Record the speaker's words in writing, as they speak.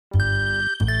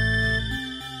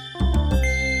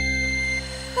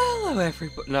Hello,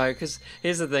 everybody. No, because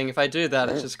here's the thing. If I do that,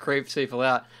 it just creeps people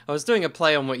out. I was doing a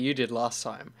play on what you did last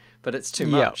time, but it's too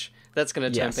much. That's going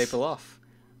to turn people off.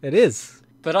 It is.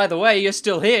 But either way, you're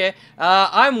still here.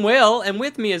 I'm Will, and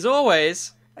with me, as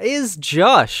always, is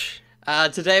Josh.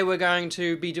 Today we're going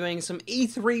to be doing some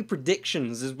E3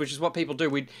 predictions, which is what people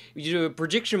do. You do a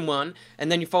prediction one, and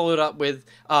then you follow it up with,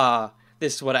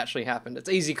 this is what actually happened. It's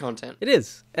easy content. It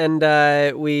is. And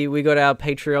we got our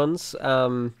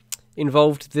Patreons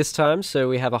involved this time, so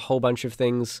we have a whole bunch of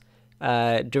things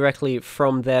directly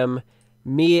from them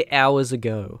mere hours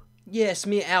ago. Yes,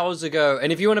 mere hours ago.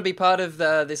 And if you want to be part of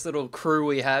this little crew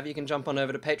we have, you can jump on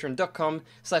over to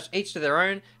patreon.com/each to their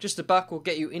own. Just $1 will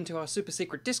get you into our super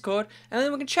secret Discord, and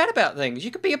then we can chat about things.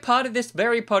 You could be a part of this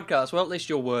very podcast. Well, at least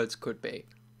your words could be.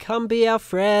 Come be our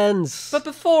friends. But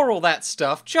before all that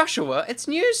stuff, Joshua, it's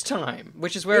news time,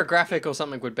 which is where a graphic or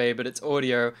something would be, but it's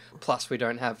audio, plus we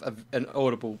don't have an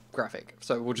audible graphic.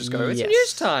 So we'll just go, it's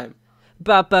news time.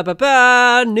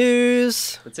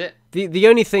 News. That's it. The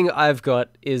only thing I've got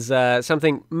is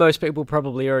something most people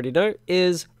probably already know,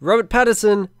 is Robert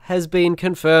Pattinson has been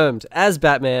confirmed as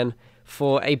Batman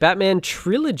for a Batman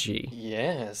trilogy.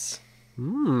 Yes.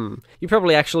 You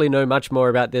probably actually know much more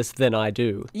about this than I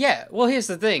do. Yeah, well, here's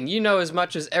the thing. You know as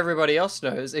much as everybody else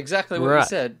knows exactly what you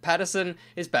said. Pattinson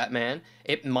is Batman.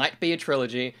 It might be a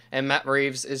trilogy, and Matt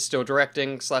Reeves is still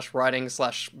directing / writing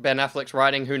 / Ben Affleck's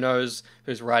writing. Who knows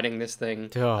who's writing this thing?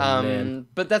 Oh, man.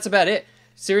 But that's about it.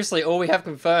 Seriously, all we have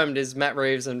confirmed is Matt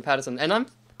Reeves and Pattinson, and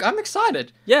I'm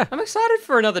excited. Yeah. I'm excited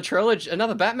for another trilogy,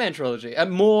 another Batman trilogy. A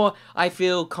more, I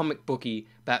feel, comic booky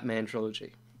Batman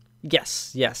trilogy.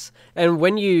 Yes. And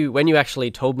when you actually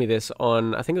told me this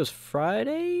on, I think it was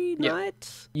Friday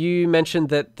night, you mentioned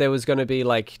that there was going to be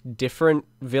like different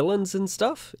villains and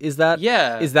stuff. Is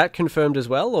that confirmed as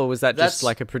well, or was that just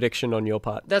like a prediction on your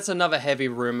part? That's another heavy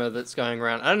rumor that's going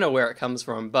around. I don't know where it comes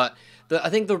from, but I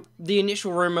think the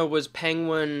initial rumor was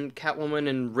Penguin, Catwoman,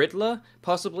 and Riddler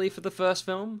possibly for the first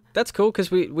film. That's cool, because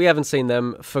we haven't seen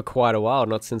them for quite a while,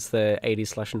 not since the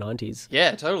 80s/90s.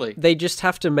 Yeah, totally. They just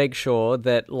have to make sure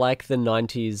that, like the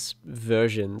 90s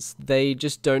versions, they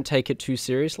just don't take it too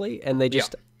seriously, and they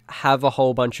just have a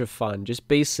whole bunch of fun. Just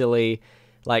be silly.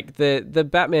 Like, the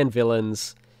Batman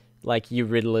villains, like your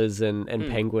Riddlers and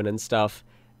Penguin and stuff,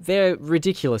 they're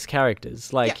ridiculous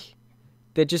characters. Like,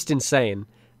 they're just insane.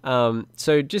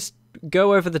 So just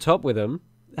go over the top with them,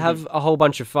 have a whole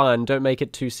bunch of fun, don't make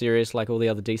it too serious like all the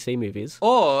other DC movies.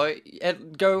 Or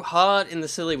go hard in the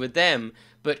silly with them,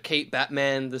 but keep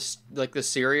Batman the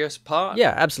serious part.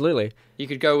 Yeah, absolutely. You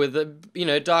could go with the,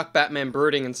 dark Batman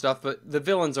brooding and stuff, but the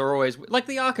villains are always, like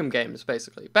the Arkham games,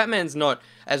 basically. Batman's not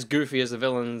as goofy as the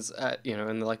villains,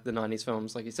 in the 90s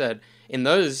films, like you said. In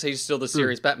those, he's still the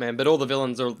serious Batman, but all the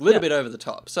villains are a little bit over the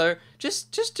top. So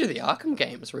just do the Arkham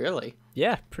games, really.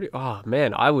 Yeah, oh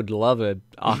man, I would love a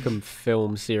Arkham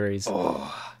film series.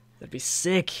 Oh. That'd be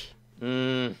sick.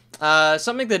 Something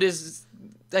that is,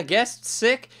 I guess,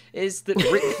 sick is that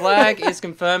Rick Flag is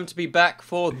confirmed to be back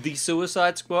for The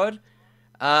Suicide Squad.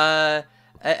 Great.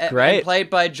 And played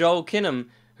by Joel Kinnaman,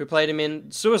 who played him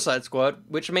in Suicide Squad,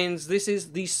 which means this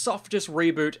is the softest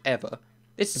reboot ever.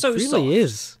 It's so soft. It really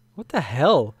is. What the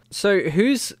hell? So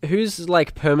who's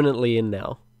like permanently in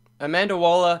now? Amanda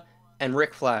Waller and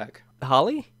Rick Flag.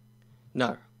 Harley?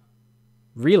 No.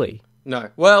 Really? No.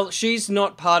 Well, she's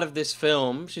not part of this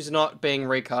film. She's not being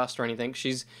recast or anything.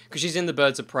 Because she's in the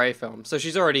Birds of Prey film, so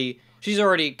she's already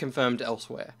confirmed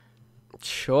elsewhere.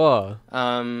 Sure.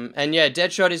 And yeah,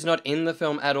 Deadshot is not in the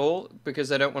film at all because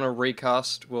they don't want to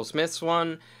recast Will Smith's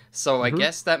one. So I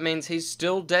guess that means he's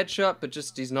still Deadshot, but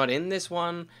just he's not in this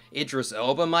one. Idris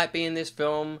Elba might be in this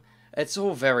film. It's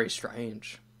all very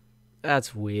strange.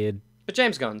 That's weird. But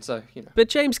James Gunn, so But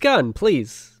James Gunn,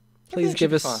 please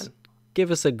give us fine. Give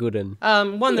us a good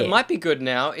one. One that might be good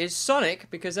now is Sonic,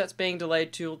 because that's being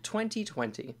delayed till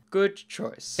 2020. Good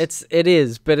choice. It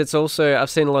is, but it's also, I've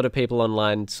seen a lot of people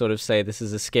online sort of say this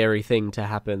is a scary thing to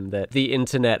happen, that the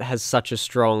internet has such a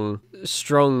strong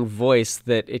voice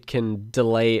that it can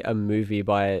delay a movie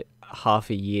by half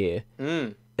a year.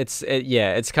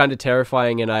 It's kind of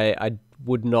terrifying, and I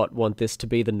would not want this to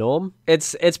be the norm.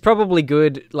 It's probably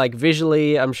good, like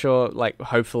visually, I'm sure, like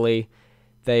hopefully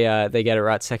they get it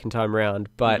right second time round,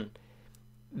 but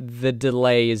the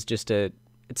delay is just it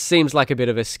seems like a bit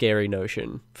of a scary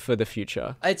notion for the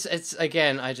future. It's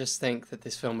again, I just think that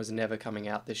this film was never coming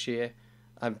out this year.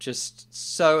 I'm just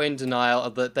so in denial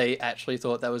that they actually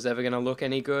thought that was ever going to look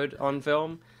any good on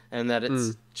film, and that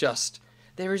it's just,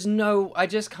 I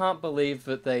just can't believe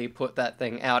that they put that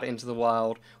thing out into the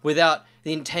wild without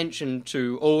the intention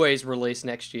to always release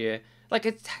next year. Like,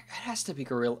 it has to be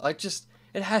gorilla.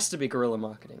 It has to be guerrilla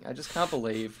marketing. I just can't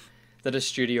believe that a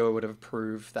studio would have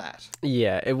approved that.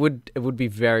 Yeah, it would be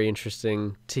very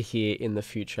interesting to hear in the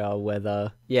future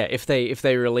whether if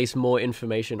they release more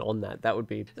information on that would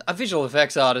be A visual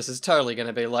effects artist is totally going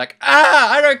to be like,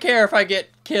 I don't care if I get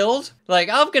killed. Like,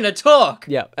 I'm going to talk.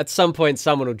 yeah. At some point,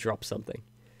 someone will drop something.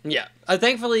 Yeah.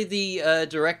 Thankfully, the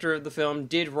director of the film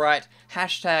did write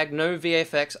 #no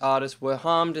VFX artists were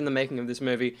harmed in the making of this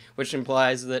movie, which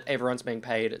implies that everyone's being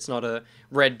paid. It's not a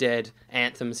Red Dead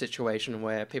Anthem situation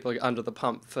where people are under the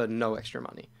pump for no extra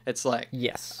money. It's like,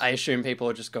 Yes. I assume people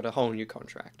have just got a whole new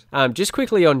contract. Just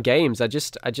quickly on games, I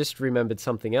just remembered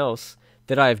something else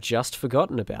that I have just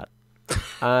forgotten about.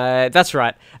 That's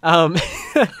right.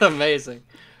 Amazing.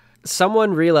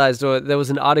 Someone realized, or there was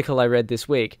an article I read this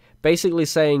week, basically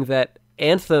saying that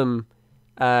Anthem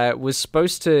was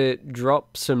supposed to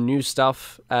drop some new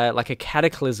stuff, like a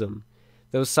Cataclysm.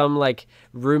 There was some like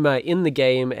rumor in the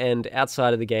game and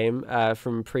outside of the game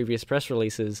from previous press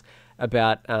releases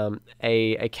about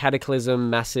a Cataclysm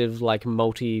massive like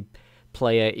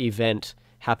multiplayer event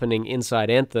happening inside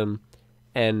Anthem,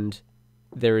 and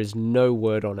there is no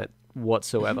word on it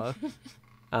whatsoever.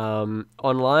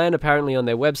 Online, apparently on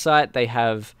their website, they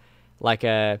have like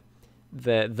the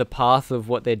path of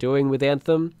what they're doing with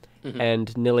Anthem,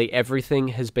 and nearly everything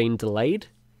has been delayed.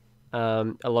 A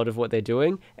lot of what they're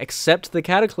doing, except the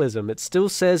Cataclysm. It still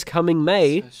says coming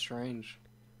May, So strange.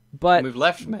 but We've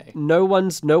left May. no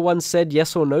one said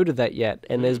yes or no to that yet,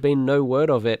 and there's been no word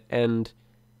of it, and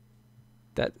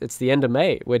that it's the end of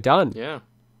May. We're done. Yeah.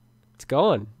 It's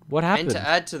gone. What And happened? to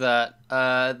add to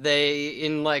that, they,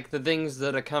 in like the things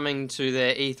that are coming to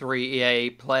their E3 EA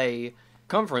Play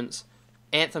conference,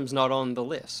 Anthem's not on the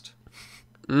list.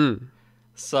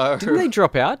 So Didn't they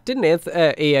drop out? Didn't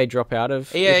EA drop out of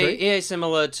E3? EA,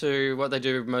 similar to what they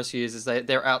do most years, is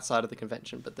they're outside of the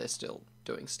convention, but they're still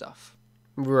doing stuff.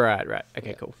 Right.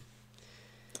 Okay, cool.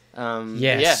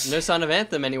 Yes. Yeah, no sign of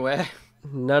Anthem anywhere.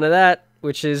 None of that,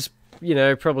 which is,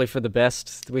 probably for the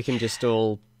best. We can just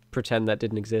all pretend that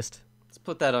didn't exist. Let's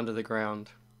put that under the ground.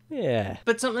 Yeah.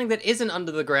 But something that isn't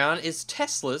under the ground is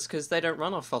Teslas, because they don't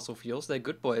run off fossil fuels. They're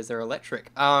good boys. They're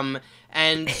electric.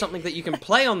 And something that you can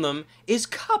play on them is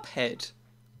Cuphead.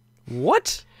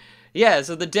 What? Yeah,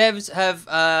 so the devs have,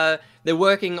 they're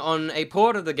working on a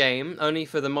port of the game, only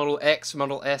for the Model X,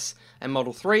 Model S, and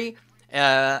Model 3.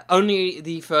 Only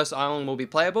the first island will be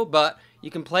playable, but you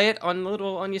can play it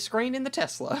on your screen in the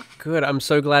Tesla. Good. I'm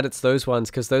so glad it's those ones,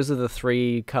 because those are the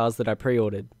 3 cars that I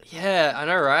pre-ordered. Yeah, I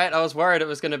know, right? I was worried it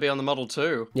was going to be on the Model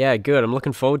 2. Yeah, good. I'm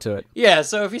looking forward to it. Yeah,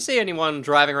 so if you see anyone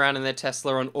driving around in their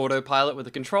Tesla on autopilot with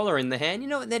a controller in their hand, you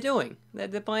know what they're doing.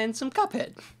 They're playing some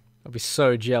Cuphead. I'll be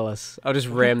so jealous. I'll just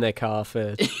ram their car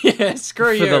for Yeah,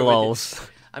 screw you. the lols.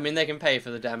 I mean, they can pay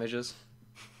for the damages.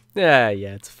 Yeah,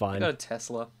 it's fine. Got a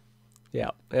Tesla.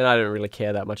 Yeah, and I don't really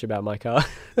care that much about my car.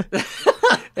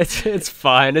 It's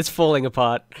fine. It's falling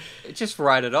apart. Just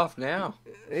write it off now.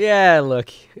 Yeah, look,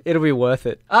 it'll be worth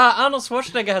it. Arnold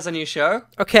Schwarzenegger has a new show.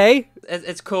 Okay.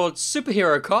 It's called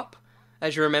Superhero Cop.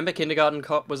 As you remember, Kindergarten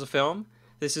Cop was a film.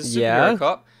 This is Superhero Yeah?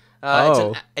 Cop.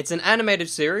 It's an animated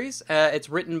series. It's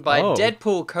written by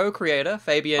Deadpool co-creator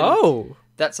Fabian. Oh.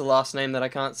 That's a last name that I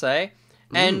can't say.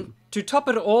 And to top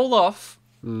it all off,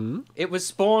 it was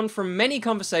spawned from many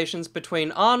conversations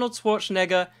between Arnold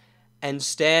Schwarzenegger and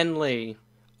Stan Lee.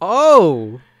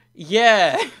 Oh.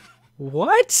 Yeah.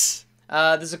 What?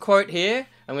 There's a quote here.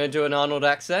 I'm going to do an Arnold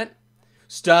accent.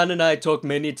 Stan and I talked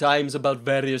many times about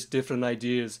various different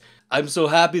ideas. I'm so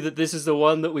happy that this is the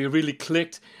one that we really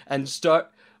clicked and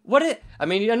I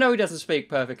mean, I know he doesn't speak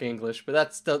perfect English, but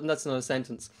that's not a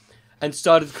sentence. And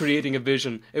started creating a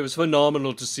vision. It was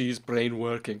phenomenal to see his brain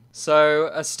working.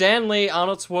 So, a Stan Lee,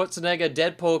 Arnold Schwarzenegger,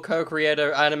 Deadpool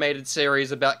co-creator animated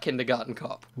series about Kindergarten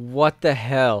Cop. What the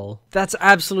hell? That's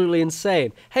absolutely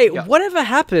insane. Hey, Yeah. whatever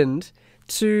happened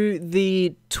to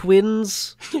the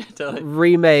Twins Totally.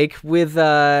 remake with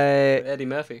Eddie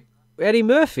Murphy. Eddie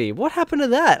Murphy? What happened to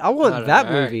that? I want don't that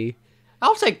know. movie.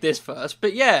 I'll take this first,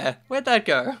 but yeah, where'd that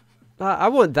go? I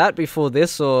want that before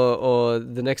this or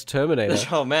the next Terminator.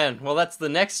 Oh man, well that's the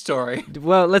next story.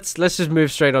 Well, let's just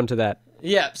move straight on to that.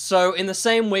 Yeah, so in the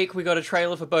same week we got a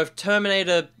trailer for both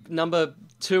Terminator number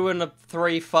 2 and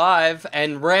 3, 5,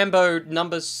 and Rambo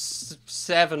number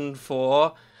 7,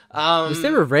 4. Is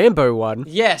there a Rambo one?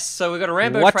 Yes, so we got a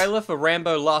Rambo What? trailer for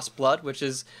Rambo Last Blood, which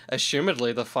is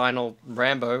assumedly the final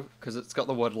Rambo, because it's got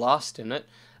the word last in it.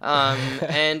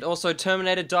 And also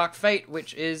Terminator Dark Fate,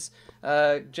 which is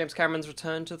James Cameron's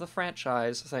return to the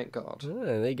franchise, thank God. Oh,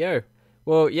 there you go.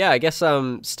 Well, yeah, I guess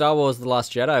Star Wars The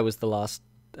Last Jedi was the last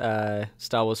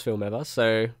Star Wars film ever,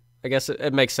 so I guess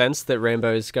it makes sense that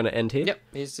Rambo's going to end here. Yep,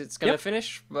 it's going to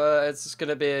finish. It's going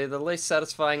to be the least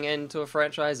satisfying end to a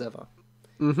franchise ever.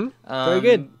 Mm-hmm. Very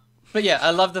good. But yeah,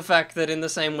 I love the fact that in the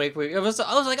same week I was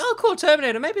like, oh cool,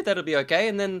 Terminator, maybe that'll be okay.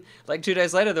 And then like 2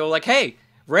 days later, they were like, hey,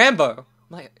 Rambo. I'm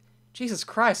like, Jesus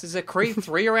Christ, is there Creed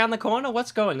 3 around the corner?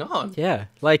 What's going on? Yeah,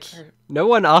 like, no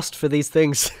one asked for these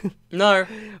things. No.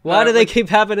 Why do they keep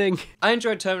happening? I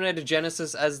enjoyed Terminator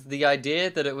Genisys as the idea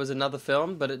that it was another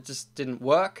film, but it just didn't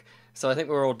work. So I think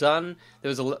we're all done. There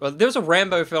was a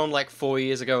Rambo film like 4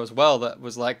 years ago as well that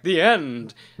was like, the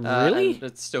end. Really? And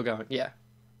it's still going, yeah.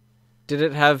 Did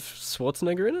it have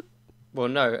Schwarzenegger in it? Well,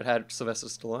 no, it had Sylvester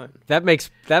Stallone. That makes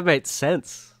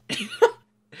sense.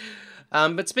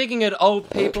 But speaking of old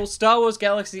people, Star Wars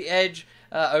Galaxy Edge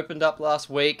opened up last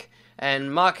week,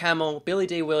 and Mark Hamill, Billy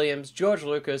D. Williams, George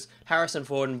Lucas, Harrison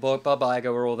Ford, and Bob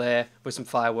Iger were all there with some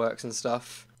fireworks and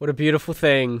stuff. What a beautiful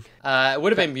thing. It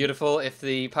would have been beautiful if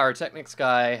the pyrotechnics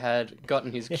guy had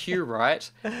gotten his cue right.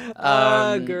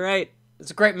 Great.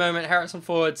 It's a great moment. Harrison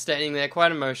Ford standing there,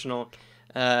 quite emotional,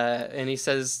 and he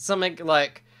says something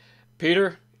like,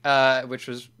 Peter, which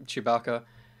was Chewbacca,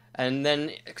 and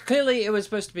then clearly it was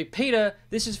supposed to be, Peter,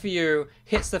 this is for you,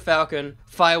 hits the Falcon,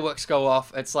 fireworks go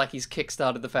off. It's like he's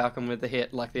kickstarted the Falcon with the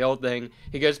hit, like the old thing.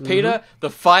 He goes, Peter, the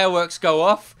fireworks go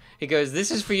off. He goes,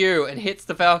 this is for you, and hits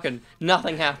the Falcon.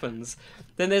 Nothing happens.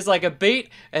 Then there's like a beat,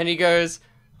 and he goes,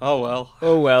 oh well.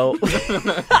 Oh well.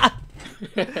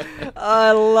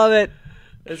 I love it.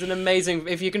 It's an amazing,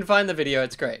 if you can find the video,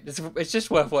 it's great. It's just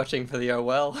worth watching for the oh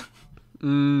well.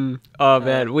 Oh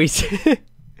man,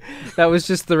 that was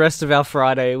just the rest of our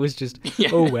Friday. It was just,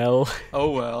 oh well. Oh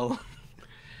well.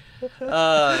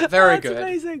 Very good. That's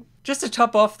amazing. Just to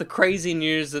top off the crazy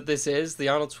news that this is, the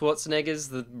Arnold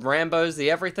Schwarzeneggers, the Rambos, the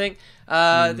everything,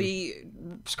 the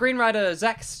screenwriter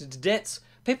Zach Stedetz,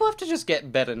 people have to just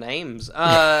get better names.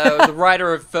 The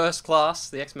writer of First Class,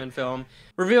 the X-Men film,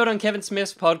 revealed on Kevin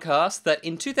Smith's podcast that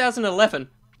in 2011,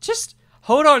 just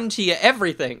hold on to your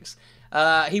everythings,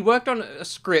 he worked on a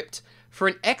script for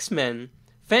an X-Men,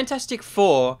 Fantastic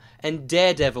Four, and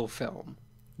Daredevil film.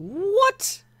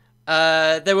 What?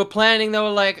 They were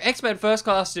like, X-Men First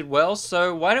Class did well,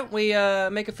 so why don't we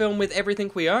make a film with everything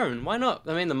we own? Why not?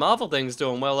 I mean, the Marvel thing's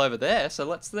doing well over there, so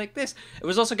let's make this. It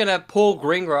was also going to have Paul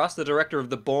Greengrass, the director of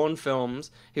the Bourne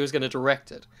films, he was going to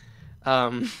direct it.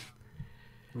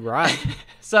 Right.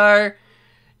 So,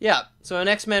 yeah. So an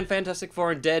X-Men, Fantastic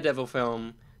Four, and Daredevil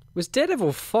film. Was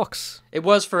Daredevil Fox? It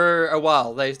was for a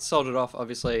while. They sold it off,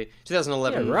 obviously.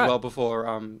 2011, Yeah, right. well before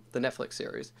the Netflix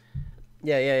series.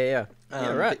 Yeah.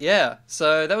 Right. Yeah,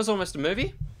 so that was almost a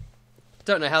movie.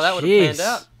 Don't know how that would have panned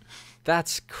out.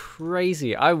 That's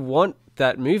crazy. I want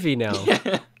that movie now.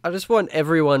 I just want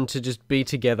everyone to just be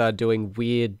together doing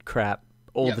weird crap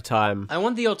all the time. I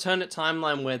want the alternate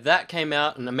timeline where that came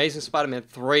out, and Amazing Spider-Man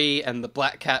 3, and the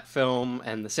Black Cat film,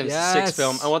 and the Sinister Six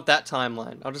film. I want that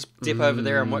timeline. I'll just dip over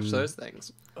there and watch those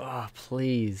things. Oh,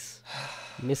 please.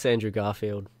 Miss Andrew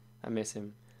Garfield. I miss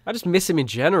him. I just miss him in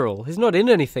general. He's not in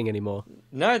anything anymore.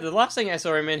 No, the last thing I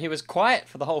saw him in, he was quiet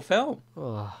for the whole film.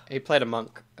 Oh. He played a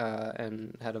monk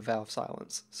and had a vow of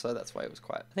silence, so that's why he was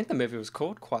quiet. I think the movie was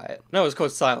called Quiet. No, it was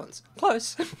called Silence.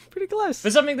 Close. Pretty close.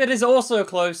 But something that is also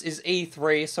close is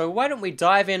E3, so why don't we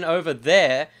dive in over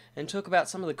there and talk about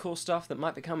some of the cool stuff that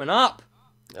might be coming up?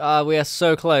 We are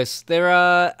so close. There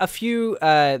are a few,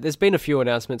 there's been a few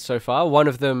announcements so far. One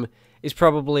of them is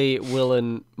probably Will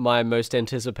and my most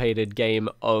anticipated game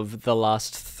of the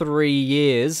last 3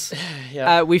 years.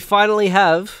 Yeah. We finally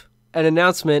have an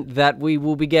announcement that we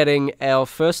will be getting our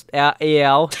first look.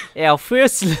 Oh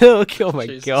my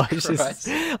gosh,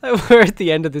 we're at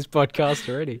the end of this podcast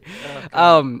already.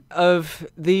 Of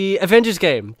the Avengers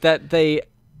game that they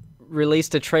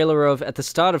released a trailer of at the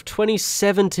start of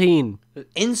 2017.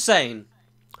 Insane.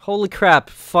 Holy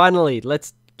crap! Finally,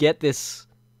 let's get this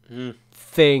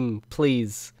thing,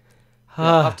 please.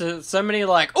 After so many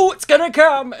it's gonna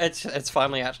come, it's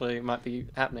finally actually might be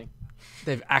happening.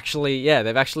 They've actually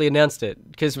announced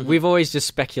it, because we've always just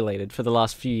speculated for the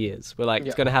last few years. We're like,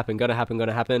 it's gonna happen.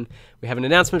 We have an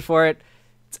announcement for it.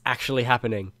 It's actually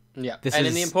happening. Yeah,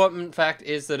 and the important fact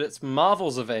is that it's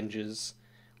Marvel's Avengers,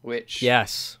 which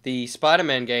the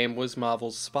Spider-Man game was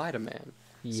Marvel's Spider-Man.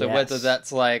 So whether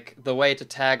that's like the way to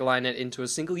tagline it into a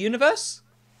single universe?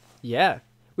 Yeah.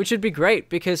 Which would be great,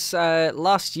 because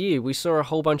last year we saw a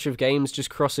whole bunch of games just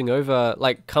crossing over,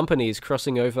 like companies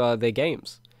crossing over their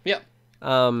games. Yep.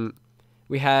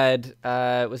 We had,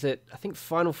 was it, I think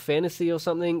Final Fantasy or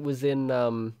something was in,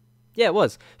 it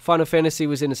was. Final Fantasy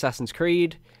was in Assassin's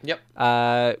Creed.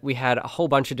 Yep. We had a whole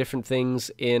bunch of different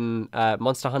things in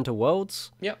Monster Hunter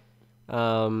Worlds. Yep.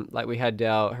 Like we had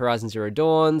our Horizon Zero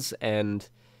Dawns and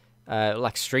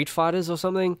like Street Fighters or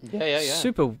something. Yeah.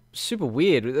 Super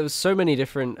weird. There was so many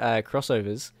different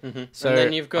crossovers. So and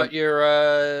then you've got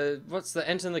your what's the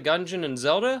Enter the Gungeon and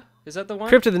Zelda? Is that the one?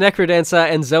 Crypt of the Necrodancer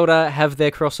and Zelda have their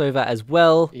crossover as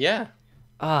well. Yeah.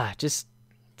 Just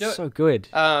so good.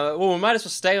 Well, we might as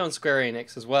well stay on Square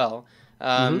Enix as well.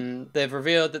 They've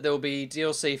revealed that there will be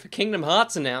DLC for Kingdom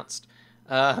Hearts announced.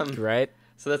 Great.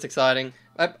 So that's exciting.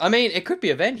 I mean, it could be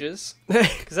Avengers,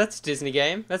 because that's a Disney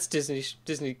game. That's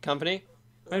Disney company.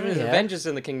 Maybe there's Avengers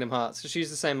in the Kingdom Hearts. Just use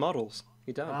the same models.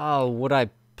 You don't. Oh, would I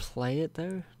play it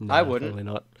though? No, I wouldn't.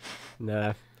 Probably not.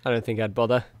 No, I don't think I'd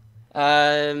bother.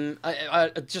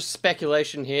 I just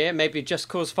speculation here. Maybe Just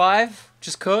Cause 5.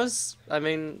 Just cause. I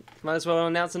mean, might as well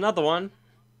announce another one.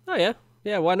 Oh yeah.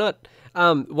 Why not?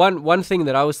 One thing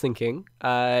that I was thinking,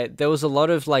 there was a lot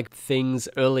of like things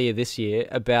earlier this year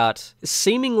about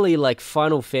seemingly like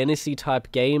Final Fantasy type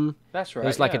game. That's right. There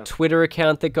was like a Twitter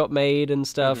account that got made and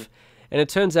stuff. And it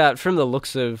turns out from the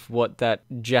looks of what that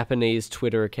Japanese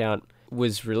Twitter account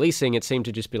was releasing, it seemed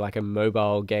to just be like a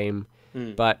mobile game.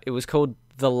 But it was called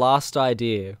The Last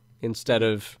Idea instead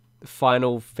of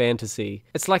Final Fantasy.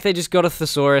 It's like they just got a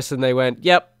thesaurus and they went,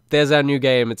 yep, there's our new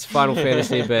game. It's Final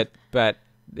Fantasy, but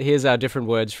here's our different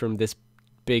words from this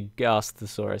big ass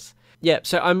thesaurus. Yeah,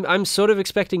 so I'm sort of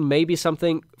expecting maybe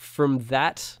something from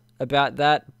that about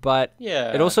that, but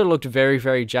yeah, it also looked very,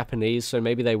 very Japanese, so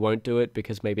maybe they won't do it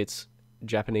because maybe it's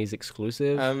Japanese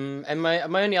exclusive. And my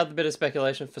only other bit of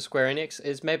speculation for Square Enix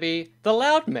is maybe The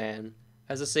Loud Man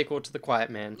as a sequel to The Quiet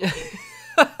Man.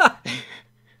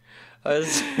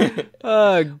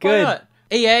 Oh, good.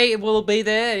 EA will be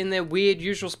there in their weird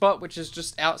usual spot, which is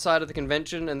just outside of the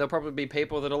convention, and there'll probably be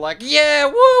people that are like, yeah,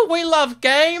 woo, we love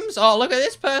games. Oh, look at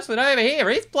this person over here.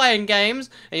 He's playing games.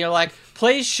 And you're like,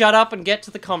 please shut up and get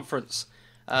to the conference.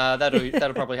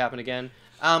 That'll probably happen again.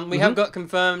 We have got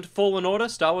confirmed Fallen Order,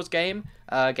 Star Wars game,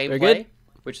 gameplay,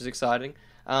 which is exciting.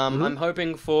 I'm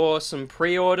hoping for some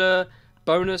pre-order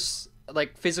bonus,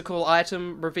 like physical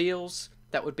item reveals.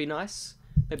 That would be nice.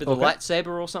 Maybe the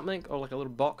lightsaber or something, or like a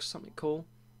little box, something cool.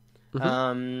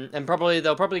 And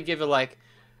they'll probably give a like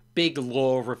big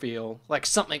lore reveal, like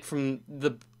something from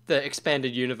the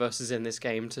expanded universes in this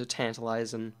game to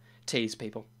tantalize and tease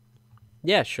people.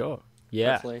 Yeah, sure.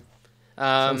 Yeah, hopefully.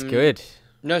 Sounds good.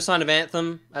 No sign of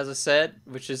Anthem, as I said,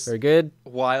 which is very good.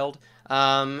 Wild.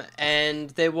 And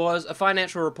there was a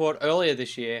financial report earlier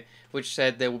this year which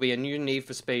said there will be a new Need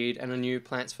for Speed and a new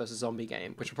Plants vs. Zombie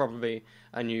game, which will probably be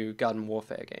a new Garden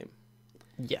Warfare game.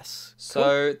 Yes.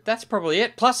 So that's probably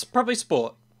it. Plus, probably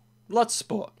sport. Lots of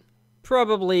sport.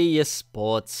 Probably your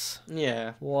sports.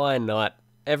 Yeah. Why not?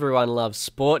 Everyone loves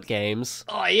sport games.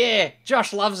 Oh, yeah.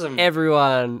 Josh loves them.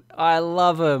 Everyone. I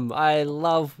love them. I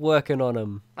love working on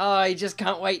them. Oh, you just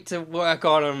can't wait to work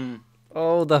on them.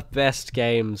 Oh, the best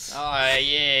games. Oh,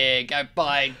 yeah. Go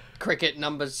buy Cricket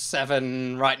number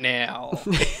 7 right now.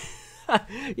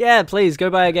 Yeah, please, go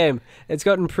buy a game. It's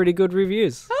gotten pretty good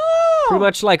reviews. Oh! Pretty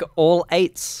much like all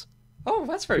 8s. Oh,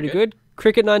 that's very pretty good.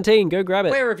 Cricket 19, go grab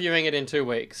it. We're reviewing it in 2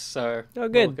 weeks, so... Oh,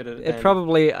 good. We'll look at it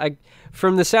probably...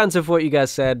 from the sounds of what you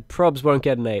guys said, probs won't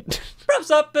get an 8.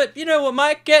 Props up, but you know what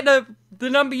might get the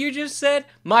number you just said?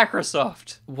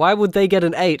 Microsoft. Why would they get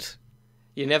an 8?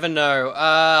 You never know.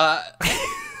 I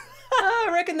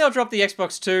reckon they'll drop the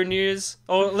Xbox 2 news,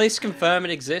 or at least confirm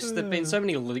it exists. There've been so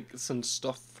many leaks and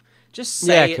stuff. Just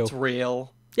say it's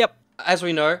real. Yep. As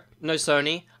we know, no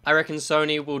Sony. I reckon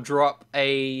Sony will drop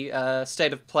a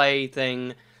State of Play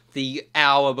thing the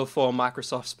hour before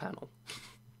Microsoft's panel.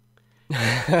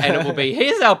 And it will be,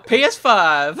 here's our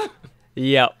PS5!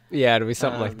 Yep. Yeah, it'll be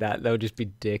something like that. They'll just be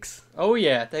dicks. Oh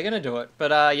yeah, they're gonna do it.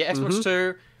 But yeah, Xbox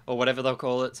 2... or whatever they'll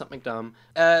call it, something dumb.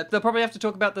 They'll probably have to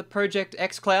talk about the Project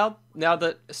xCloud, now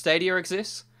that Stadia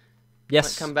exists.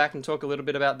 Yes. Might come back and talk a little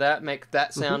bit about that, make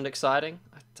that sound exciting.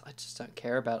 I just don't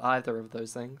care about either of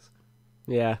those things.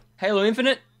 Yeah. Halo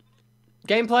Infinite,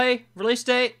 gameplay, release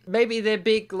date, maybe their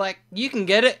big, like, you can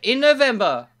get it in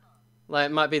November. Like,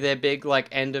 it might be their big, like,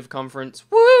 end of conference.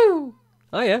 Woo!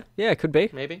 Oh, yeah. Yeah, it could be.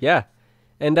 Maybe. Yeah.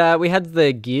 And we had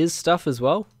the Gears stuff as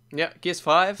well. Yeah, Gears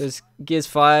 5. There's Gears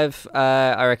 5.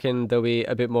 I reckon there'll be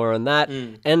a bit more on that.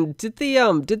 And did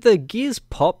the Gears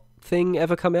Pop thing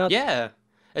ever come out? Yeah.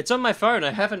 It's on my phone.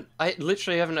 I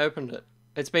literally haven't opened it.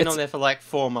 It's been on there for like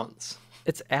 4 months.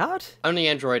 It's out? Only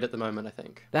Android at the moment, I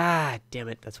think. Ah, damn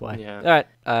it. That's why. Yeah. All right.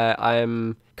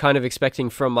 I'm kind of expecting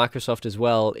from Microsoft as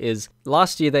well is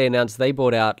last year they announced they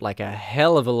bought out like a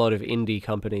hell of a lot of indie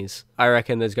companies. I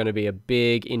reckon there's going to be a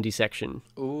big indie section.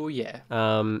 Oh, yeah.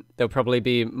 There'll probably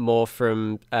be more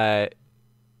from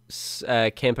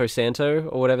Campo Santo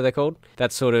or whatever they're called.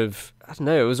 That sort of, I don't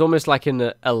know, it was almost like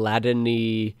an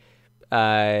Aladdin-y,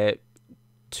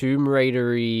 Tomb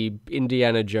Raider-y,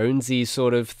 Indiana Jonesy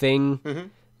sort of thing.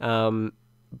 Mm-hmm.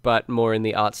 But more in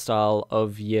the art style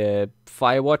of your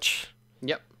Firewatch.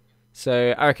 Yep.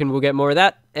 So I reckon we'll get more of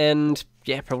that, and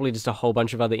yeah, probably just a whole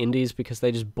bunch of other indies because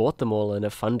they just bought them all and are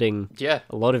funding a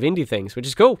lot of indie things, which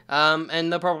is cool. And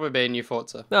there'll probably be a new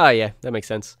Forza. Oh yeah, that makes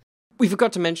sense. We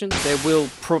forgot to mention there will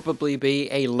probably be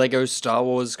a Lego Star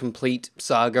Wars Complete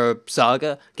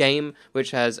Saga game,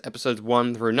 which has episodes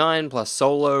 1 through 9, plus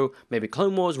Solo, maybe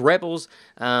Clone Wars, Rebels.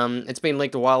 It's been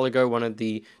leaked a while ago. One of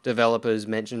the developers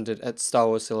mentioned it at Star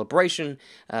Wars Celebration,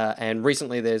 and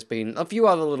recently there's been a few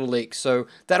other little leaks, so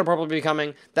that'll probably be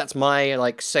coming. That's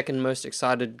my second most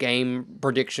excited game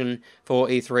prediction for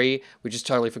E3. We just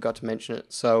totally forgot to mention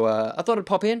it, so I thought I'd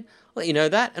pop in, let you know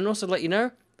that, and also let you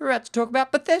know we're about to talk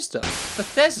about Bethesda.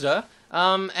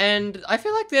 And I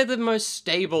feel like they're the most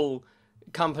stable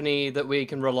company that we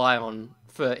can rely on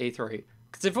for E3.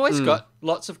 Because they've always got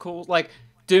lots of cool, like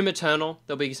Doom Eternal,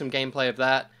 there'll be some gameplay of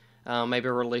that, maybe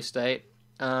a release date.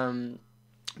 A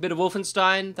bit of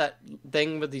Wolfenstein, that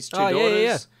thing with these two daughters.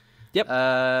 Yeah. Yep.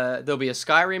 There'll be a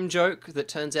Skyrim joke that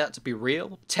turns out to be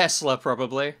real. Tesla,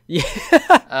 probably. Yeah.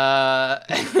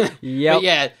 Yep. But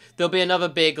yeah, there'll be another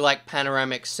big,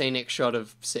 panoramic, scenic shot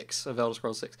of Elder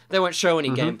Scrolls 6. They won't show any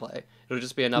gameplay. It'll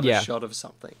just be another shot of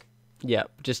something. Yeah,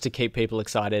 just to keep people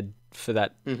excited for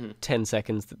that 10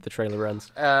 seconds that the trailer runs.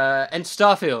 And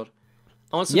Starfield.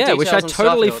 I want some details which I on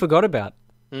totally Starfield. forgot about.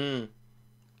 I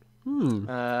don't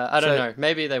know.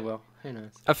 Maybe they will. Who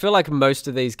knows? I feel like most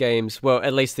of these games, well,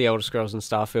 at least the Elder Scrolls and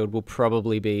Starfield, will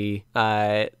probably be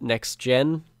next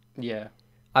gen. Yeah.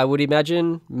 I would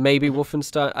imagine. Maybe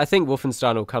Wolfenstein. I think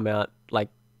Wolfenstein will come out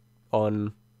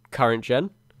on current gen.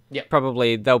 Yeah.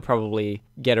 They'll probably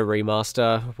get a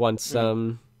remaster once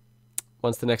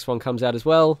once the next one comes out as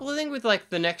well. Well, the thing with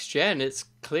the next gen, it's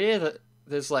clear that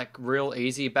there's real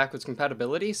easy backwards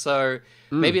compatibility, so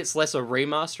maybe it's less a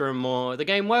remaster and more the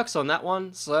game works on that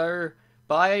one, so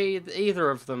buy either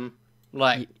of them.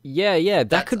 That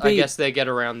could be, I guess, their get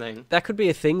around thing. That could be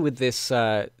a thing with this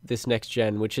this next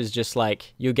gen, which is just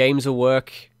your games will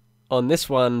work on this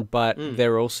one, but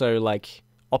they're also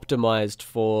optimized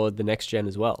for the next gen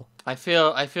as well. I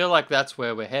feel like that's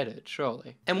where we're headed,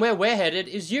 surely. And where we're headed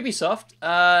is Ubisoft.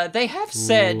 They have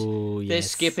said they're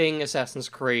skipping Assassin's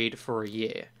Creed for a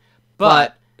year.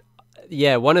 But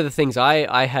yeah, one of the things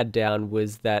I had down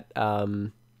was that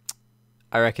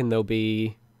I reckon there'll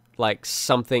be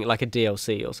something like a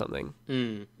DLC or something.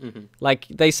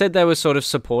 They said they were sort of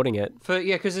supporting it.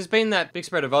 Because there's been that Big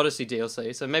Spread of Odyssey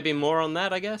DLC, so maybe more on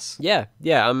that, I guess. Yeah.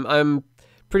 I'm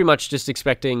pretty much just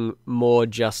expecting more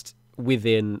just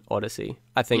within Odyssey.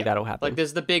 I think that'll happen.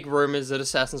 There's the big rumors that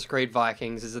Assassin's Creed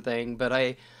Vikings is a thing, but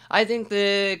I think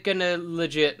they're gonna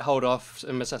legit hold off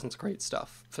some Assassin's Creed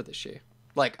stuff for this year.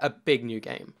 A big new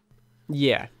game.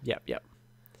 Yeah, yep.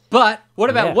 But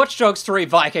what about Watch Dogs 3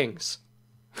 Vikings?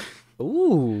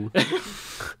 Ooh.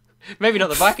 Maybe not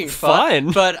the Vikings part.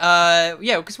 Fine. But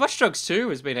because Watch Dogs 2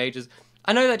 has been ages.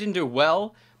 I know that didn't do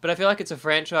well, but I feel like it's a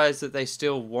franchise that they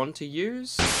still want to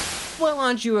use. Well,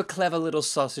 aren't you a clever little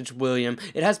sausage, William?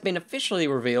 It has been officially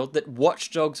revealed that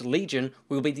Watch Dogs Legion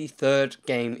will be the third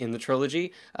game in the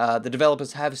trilogy. The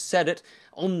developers have said it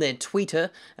on their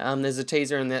Twitter. There's a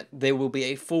teaser in that there will be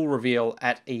a full reveal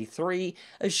at E3.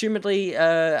 Assumedly,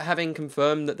 having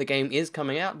confirmed that the game is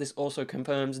coming out, this also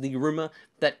confirms the rumour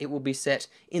that it will be set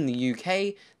in the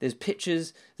UK. There's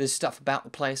pictures, there's stuff about the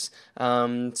place.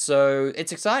 So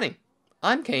it's exciting.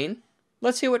 I'm keen.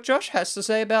 Let's hear what Josh has to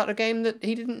say about a game that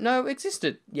he didn't know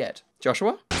existed yet.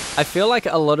 Joshua? I feel like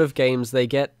a lot of games, they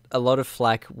get a lot of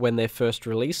flack when they're first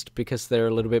released because they're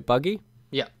a little bit buggy.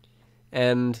 Yeah.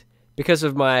 And because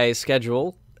of my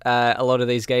schedule, a lot of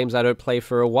these games I don't play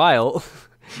for a while.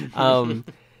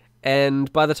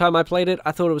 And by the time I played it,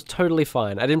 I thought it was totally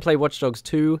fine. I didn't play Watch Dogs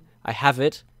 2. I have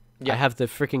it. Yeah. I have the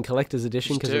freaking collector's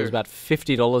edition because it was about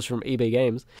 $50 from eBay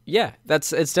Games. Yeah,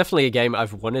 it's definitely a game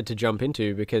I've wanted to jump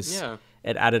into because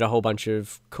it added a whole bunch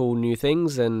of cool new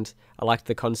things, and I liked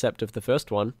the concept of the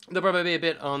first one. There'll probably be a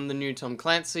bit on the new Tom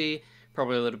Clancy,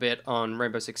 probably a little bit on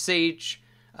Rainbow Six Siege.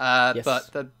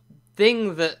 But the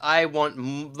thing that I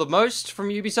want the most from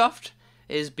Ubisoft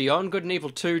is Beyond Good and Evil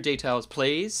 2 details,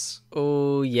 please.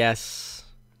 Oh, yes.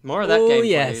 More of that game,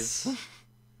 please.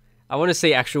 I want to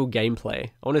see actual gameplay.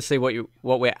 I want to see what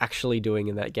we're actually doing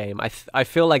in that game. I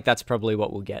feel like that's probably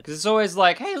what we'll get. Because it's always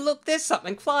like, hey, look, there's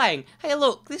something flying. Hey,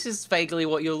 look, this is vaguely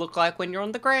what you'll look like when you're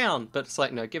on the ground. But it's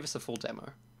like, no, give us a full demo.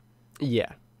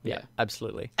 Yeah. Yeah.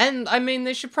 absolutely. And, I mean,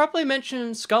 they should probably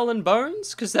mention Skull and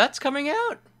Bones, because that's coming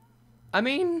out. I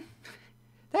mean,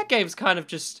 that game's kind of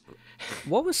just...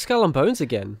 What was Skull and Bones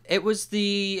again? It was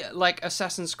the, like,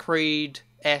 Assassin's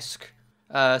Creed-esque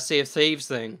Sea of Thieves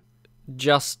thing.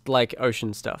 Just like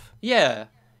ocean stuff. Yeah.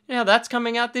 Now that's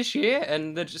coming out this year,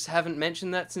 and they just haven't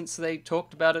mentioned that since they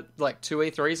talked about it, like, 2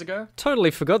 E3s ago.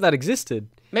 Totally forgot that existed.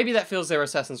 Maybe that fills their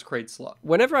Assassin's Creed slot.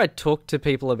 Whenever I talk to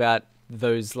people about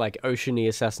those, like, ocean-y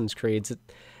Assassin's Creeds,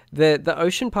 the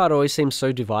ocean part always seems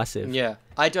so divisive. Yeah.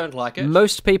 I don't like it.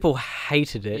 Most people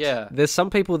hated it. Yeah. There's some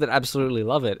people that absolutely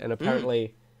love it, and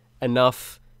apparently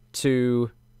enough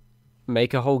to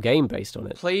make a whole game based on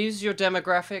it. Please your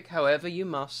demographic however you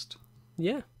must.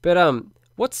 Yeah. But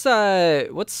what's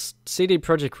CD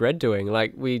Projekt Red doing?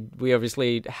 Like we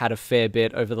obviously had a fair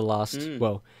bit over the last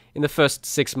in the first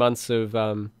 6 months of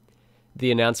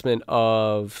the announcement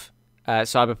of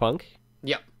Cyberpunk.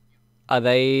 Yep. Are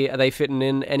they fitting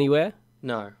in anywhere?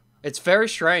 No. It's very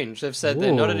strange. They've said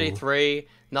they're not at E3,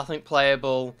 nothing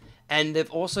playable, and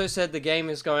they've also said the game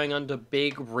is going under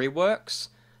big reworks,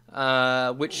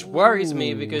 which worries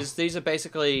me because these are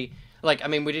basically... Like, I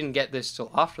mean, we didn't get this till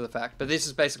after the fact, but this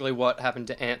is basically what happened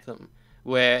to Anthem,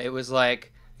 where it was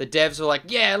like, the devs were like,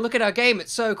 yeah, look at our game,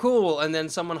 it's so cool, and then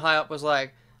someone high up was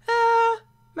like,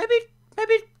 maybe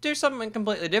do something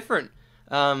completely different.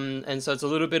 And so it's a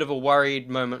little bit of a worried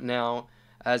moment now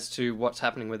as to what's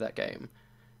happening with that game.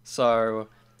 So,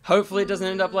 hopefully it doesn't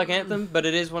end up like Anthem, but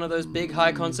it is one of those big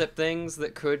high concept things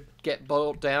that could get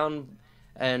boiled down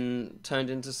and turned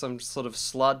into some sort of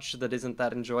sludge that isn't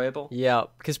that enjoyable. Yeah,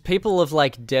 because people have,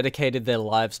 like, dedicated their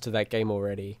lives to that game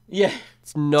already. Yeah.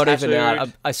 It's not even out.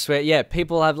 Tattooed. I swear, yeah,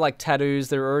 people have, like, tattoos.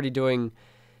 They're already doing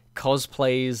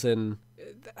cosplays, and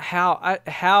how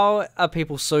are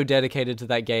people so dedicated to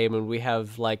that game, and we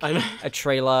have, like, I know. a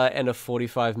trailer and a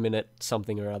 45-minute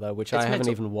something or other, which I haven't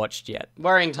mental. even watched yet.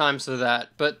 Worrying times for that,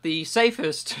 but the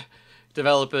safest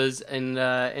developers in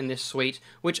this suite,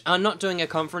 which are not doing a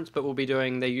conference but will be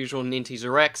doing their usual Ninties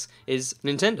Directs, is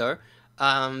Nintendo.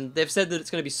 They've said that it's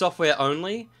going to be software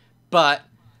only, but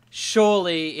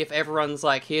surely if everyone's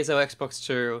like, here's our Xbox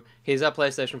 2, here's our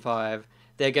PlayStation 5,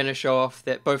 they're going to show off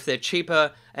both their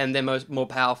cheaper and their more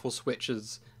powerful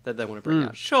Switches that they want to bring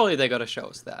out. Surely they got to show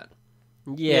us that.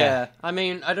 Yeah. I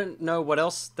mean, I don't know what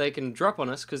else they can drop on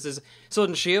us, because there's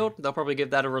Sword and Shield, they'll probably give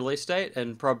that a release date,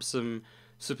 and probably some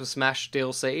Super Smash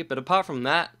DLC, but apart from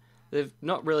that, they've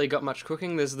not really got much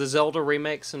cooking. There's the Zelda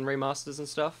remakes and remasters and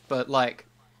stuff, but, like,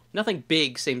 nothing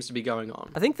big seems to be going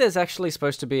on. I think there's actually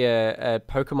supposed to be a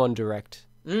Pokemon Direct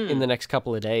in the next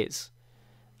couple of days.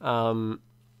 So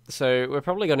we're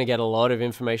probably going to get a lot of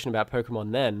information about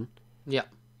Pokemon then. Yeah.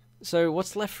 So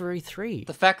what's left for E3?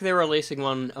 The fact they're releasing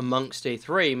one amongst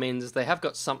E3 means they have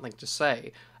got something to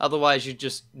say. Otherwise, you'd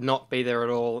just not be there at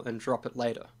all and drop it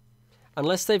later.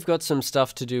 Unless they've got some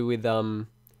stuff to do with,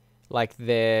 like,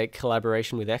 their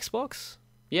collaboration with Xbox?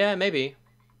 Yeah, maybe.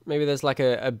 Maybe there's, like,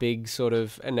 a big sort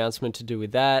of announcement to do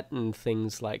with that, and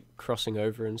things like crossing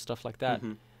over and stuff like that.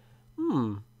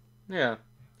 Yeah.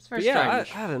 It's very Yeah,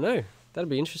 strange. I don't know. That'd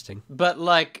be interesting. But,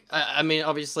 like, I mean,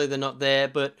 obviously they're not there,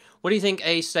 but what do you think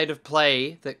a state of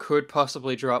play that could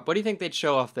possibly drop? What do you think they'd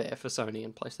show off there for Sony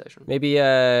and PlayStation? Maybe,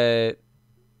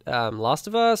 Last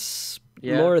of Us?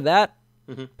 Yeah. More of that?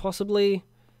 Possibly?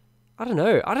 I don't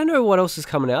know. I don't know what else is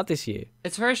coming out this year.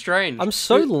 It's very strange. I'm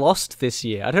so lost this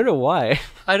year. I don't know why.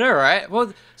 I know, right?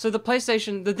 Well, so the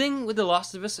PlayStation... The thing with The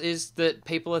Last of Us is that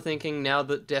people are thinking now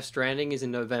that Death Stranding is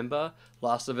in November,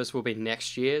 Last of Us will be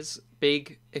next year's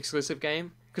big exclusive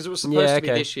game. Because it was supposed to be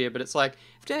this year, but it's like,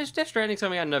 if Death Stranding's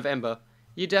coming out in November,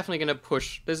 you're definitely going to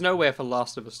push... There's nowhere for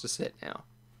Last of Us to sit now.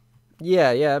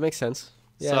 Yeah, that makes sense.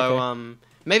 Yeah, So, okay.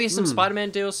 Maybe some Spider-Man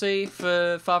DLC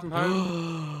for Far From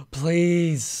Home.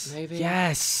 Please. Maybe.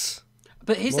 Yes.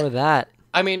 But here's More of that.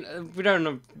 I mean, we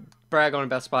don't brag on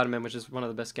about Spider-Man, which is one of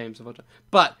the best games of all time.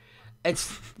 But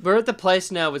we're at the place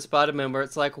now with Spider-Man where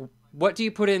it's like, what do you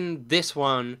put in this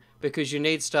one because you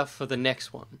need stuff for the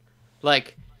next one?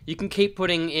 Like, you can keep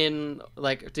putting in,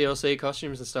 like, DLC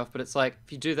costumes and stuff, but it's like,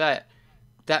 if you do that,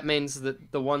 that means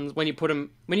that the ones, when you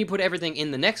put everything in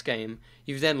the next game,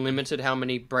 you've then limited how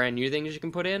many brand new things you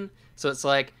can put in. So it's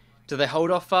like, do they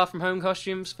hold off Far From Home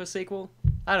costumes for sequel?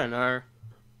 I don't know.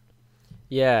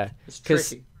 Yeah. It's 'Cause,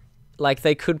 tricky. like,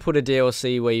 they could put a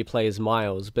DLC where you play as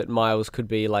Miles, but Miles could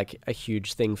be, like, a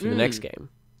huge thing for the next game.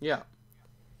 Yeah,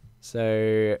 So,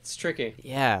 it's tricky.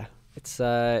 yeah. It's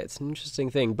an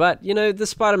interesting thing. But, you know, the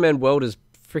Spider-Man world is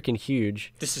freaking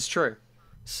huge. This is true.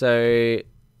 So,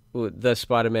 the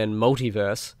Spider-Man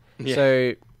multiverse. Yeah.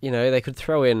 So, you know, they could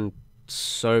throw in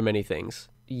so many things.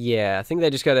 Yeah, I think they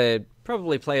just gotta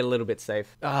Probably play it a little bit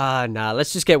safe. Nah,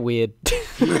 let's just get weird.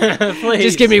 Please.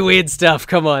 Just give me weird stuff,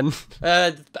 come on.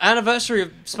 Anniversary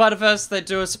of Spider-Verse, they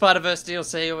do a Spider-Verse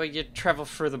DLC where you travel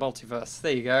through the multiverse.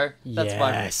 There you go.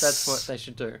 That's what they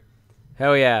should do.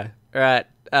 Hell yeah. Alright,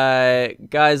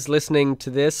 guys listening to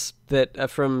this that are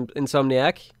from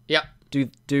Insomniac, Yep.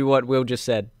 do what Will just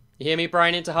said. You hear me,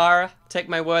 Brian Intahara? Take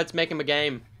my words, make him a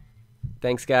game.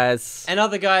 Thanks, guys. And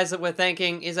other guys that we're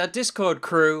thanking is our Discord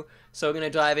crew. So we're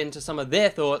going to dive into some of their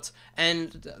thoughts.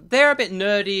 And they're a bit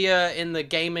nerdier in the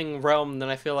gaming realm than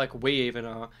I feel like we even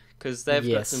are. Because they've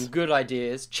got some good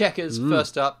ideas. Checkers,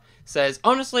 first up, says,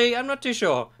 honestly, I'm not too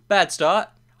sure. Bad start.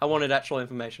 I wanted actual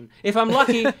information. If I'm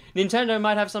lucky, Nintendo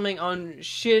might have something on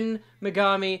Shin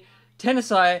Megami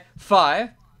Tensei 5,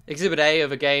 Exhibit A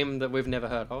of a game that we've never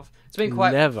heard of. It's been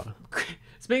quite... Never.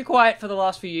 It's been quiet for the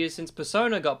last few years since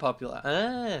Persona got popular.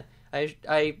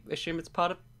 I assume it's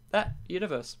part of that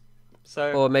universe.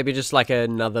 So, Or maybe just like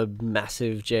another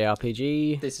massive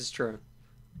JRPG, this is true.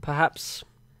 perhaps.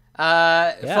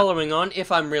 Following on,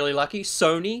 if I'm really lucky,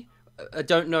 Sony. I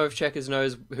don't know if Checkers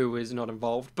knows who is not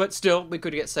involved, but still, we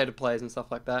could get state of plays and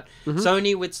stuff like that.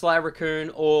 Sony with Sly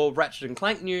Raccoon or Ratchet and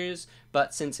Clank news,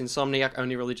 but since Insomniac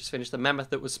only really just finished the mammoth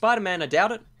that was Spider-Man, I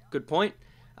doubt it. Good point.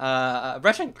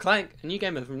 Ratchet and Clank, a new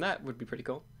game from that would be pretty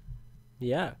cool.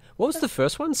 Yeah. What was the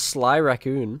first one? Sly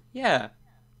Raccoon. Yeah.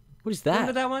 What is that?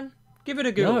 Remember that one? Give it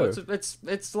a Google. No.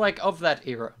 It's like of that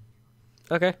era.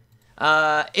 Okay.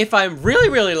 If I'm really,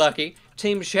 really lucky,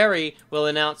 Team Sherry will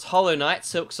announce Hollow Knight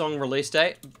Silksong release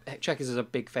date. Checkers is a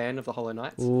big fan of the Hollow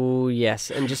Knights. Ooh,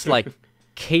 yes. And just like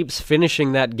keeps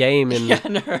finishing that game in Yeah,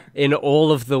 no. in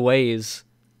all of the ways.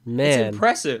 Man. It's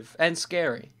impressive and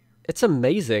scary. It's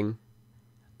amazing.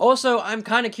 Also, I'm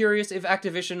kind of curious if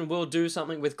Activision will do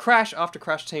something with Crash after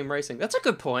Crash Team Racing. That's a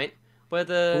good point.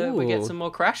 Whether we get Ooh. some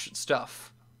more Crash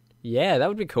stuff. Yeah, that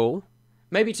would be cool.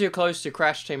 Maybe too close to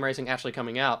Crash Team Racing actually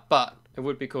coming out, but it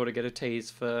would be cool to get a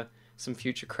tease for some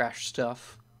future Crash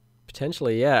stuff.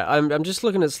 Potentially, yeah. I'm just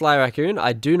looking at Sly Raccoon.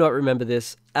 I do not remember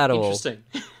this at all. Interesting.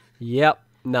 Yep.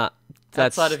 Nah.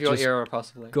 That's Outside of your just era,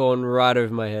 possibly. gone right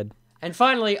over my head. And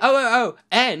finally,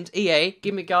 and EA,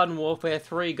 give me Garden Warfare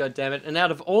 3, goddammit. And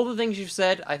out of all the things you've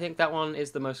said, I think that one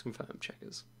is the most confirmed,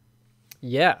 Checkers.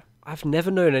 Yeah. I've never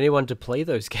known anyone to play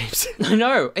those games. I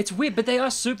know, it's weird, but they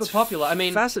are super popular. I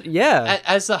mean, yeah.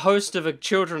 as the host of a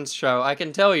children's show, I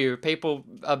can tell you, people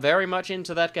are very much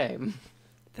into that game.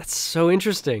 That's so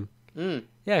interesting.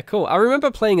 Yeah, cool. I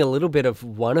remember playing a little bit of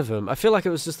one of them. I feel like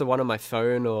it was just the one on my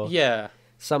phone or Yeah.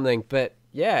 something. But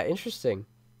yeah, interesting.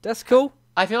 That's cool.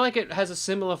 I feel like it has a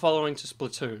similar following to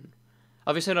Splatoon.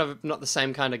 Obviously not the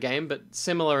same kind of game, but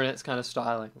similar in its kind of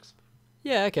stylings.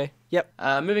 Yeah, okay. Yep.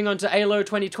 Moving on to Halo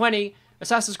 2020,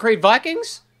 Assassin's Creed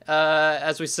Vikings.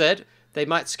 As we said, they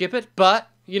might skip it, but,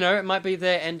 you know, it might be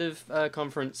their end of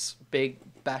conference big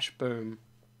bash boom.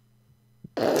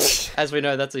 As we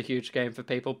know, that's a huge game for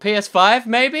people. PS5,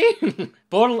 maybe?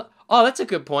 Oh, that's a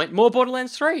good point. More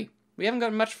Borderlands 3. We haven't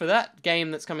gotten much for that game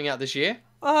that's coming out this year.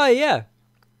 Oh, yeah.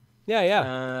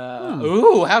 Yeah.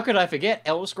 Ooh, how could I forget?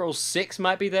 Elder Scrolls 6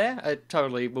 might be there. It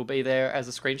totally will be there as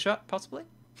a screenshot, possibly.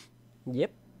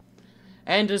 Yep.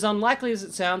 And as unlikely as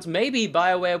it sounds, maybe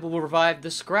BioWare will revive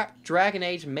the scrapped Dragon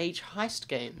Age Mage Heist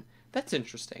game. That's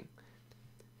interesting.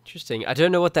 Interesting. I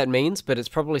don't know what that means, but it's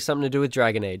probably something to do with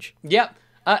Dragon Age. Yep.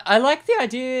 I like the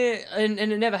idea, and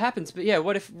it never happens, but yeah,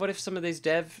 what if some of these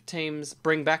dev teams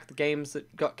bring back the games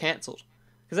that got cancelled?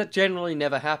 Because that generally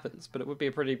never happens, but it would be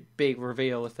a pretty big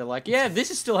reveal if they're like, yeah, this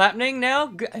is still happening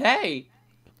now? Hey!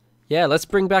 Yeah, let's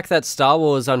bring back that Star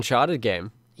Wars Uncharted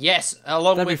game. Yes,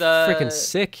 along That'd with be freaking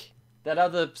sick. that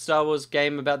other Star Wars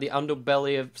game about the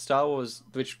underbelly of Star Wars,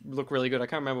 which looked really good. I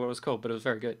can't remember what it was called, but it was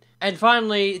very good. And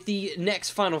finally, the next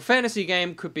Final Fantasy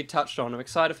game could be touched on. I'm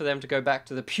excited for them to go back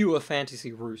to the pure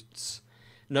fantasy roots.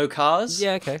 No cars?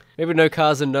 Yeah, okay. Maybe no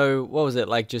cars and no... What was it?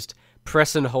 Like, just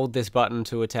press and hold this button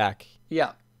to attack.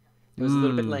 Yeah. It was a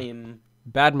little bit lame.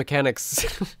 Bad mechanics.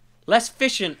 Less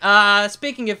fission.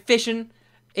 Speaking of fission,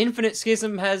 Infinite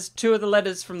Schism has two of the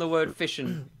letters from the word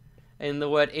fission in the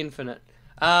word infinite.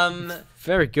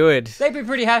 Very good. They'd be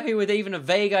pretty happy with even a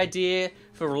vague idea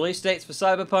for release dates for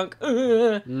Cyberpunk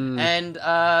and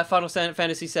Final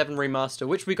Fantasy VII Remaster,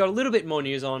 which we got a little bit more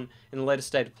news on in the latest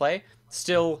State of Play.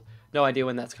 Still, no idea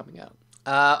when that's coming out.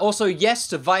 Also, yes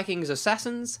to Vikings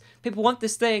Assassins. People want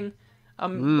this thing.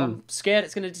 I'm scared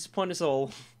it's going to disappoint us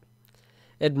all.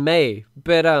 It may,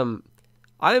 but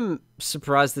I'm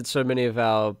surprised that so many of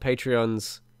our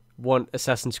Patreons want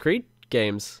Assassin's Creed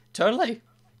games. Totally.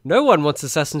 No one wants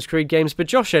Assassin's Creed games but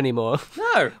Josh anymore.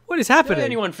 No. What is happening? Not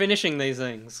anyone finishing these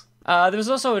things. There was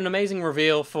also an amazing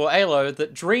reveal for Halo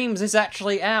that Dreams is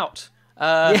actually out.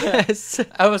 Yes.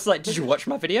 I was like, did you watch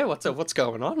my video? What's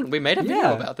going on? We made a video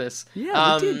Yeah. about this.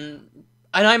 Yeah, we did.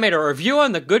 And I made a review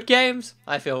on the good games.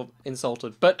 I feel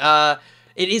insulted. But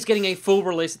it is getting a full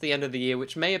release at the end of the year,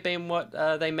 which may have been what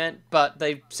they meant, but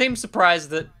they seemed surprised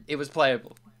that it was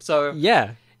playable. So,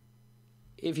 Yeah.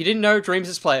 if you didn't know, Dreams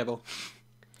is playable.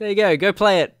 There you go. Go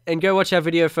play it. And go watch our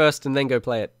video first and then go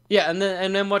play it. Yeah, and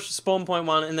then watch Spawn Point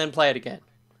 1 and then play it again.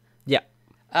 Yeah.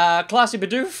 Classy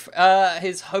Bidoof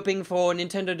is hoping for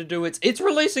Nintendo to do it's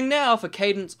releasing now for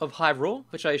Cadence of Hyrule,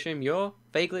 which I assume you're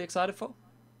vaguely excited for.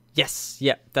 Yes.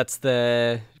 Yeah. That's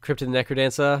the Crypt of the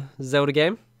Necrodancer Zelda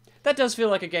game. That does feel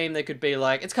like a game that could be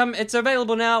like, it's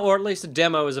available now, or at least a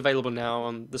demo is available now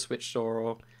on the Switch store,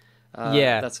 or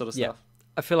that sort of Yeah. stuff.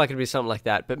 I feel like it'd be something like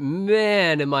that. But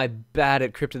man, am I bad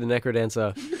at Crypt of the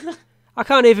Necrodancer. I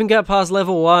can't even get past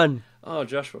level 1. Oh,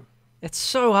 Joshua. It's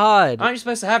so hard. Aren't you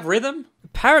supposed to have rhythm?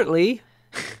 Apparently,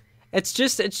 it's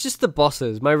just the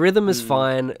bosses. My rhythm is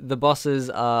fine. The bosses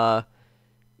are...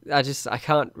 I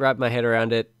can't wrap my head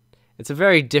around it. It's a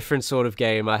very different sort of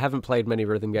game. I haven't played many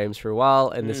rhythm games for a while,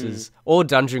 and this is... Or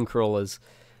dungeon crawlers.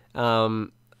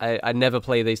 I never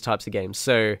play these types of games,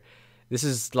 so... This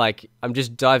is like, I'm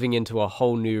just diving into a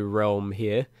whole new realm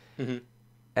here. Mm-hmm.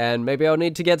 And maybe I'll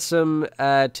need to get some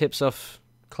tips off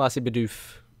Classy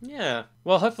Bidoof. Yeah.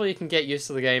 Well, hopefully you can get used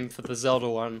to the game for the Zelda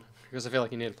one, because I feel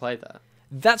like you need to play that.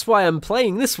 That's why I'm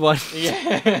playing this one.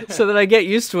 Yeah. So that I get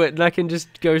used to it and I can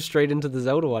just go straight into the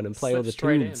Zelda one and play all the Slip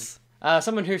straight tunes.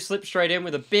 Someone who slipped straight in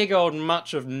with a big old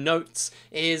much of notes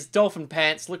is Dolphin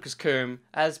Pants Lucas Coombe,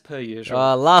 as per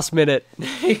usual. Last minute.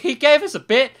 He gave us a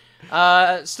bit.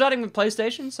 Starting with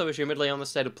PlayStation, so assumedly on the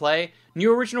State of Play,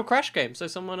 new original Crash game, so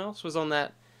someone else was on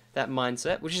that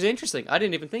mindset, which is interesting. I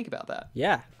didn't even think about that.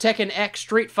 Yeah. Tekken X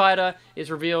Street Fighter is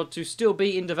revealed to still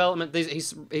be in development.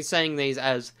 He's saying these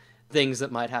as things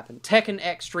that might happen. Tekken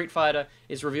X Street Fighter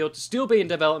is revealed to still be in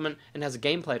development and has a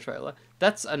gameplay trailer.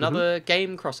 That's another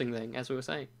game crossing thing, as we were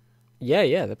saying. Yeah,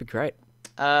 that'd be great.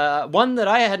 One that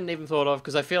I hadn't even thought of,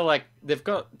 because I feel like they've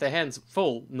got their hands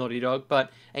full, Naughty Dog, but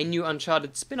a new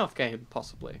Uncharted spin-off game,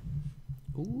 possibly.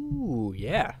 Ooh,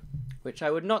 yeah. Which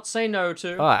I would not say no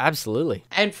to. Oh, absolutely.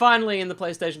 And finally, in the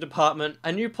PlayStation department,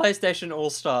 a new PlayStation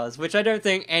All-Stars, which I don't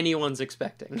think anyone's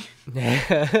expecting.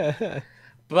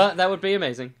 But that would be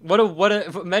amazing.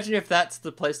 Imagine if that's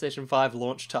the PlayStation 5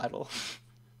 launch title.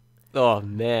 Oh,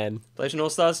 man. PlayStation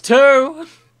All-Stars 2!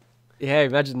 Yeah,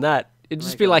 imagine that. It'd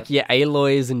just My be God. like your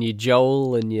Aloys and your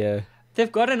Joel and your...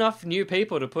 They've got enough new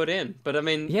people to put in, but I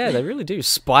mean... Yeah, they really do.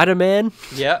 Spider-Man.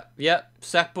 Yep.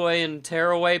 Sackboy and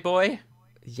Tearaway Boy.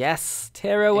 Yes,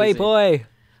 Tearaway Easy. Boy.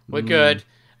 We're good.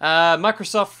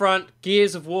 Microsoft front,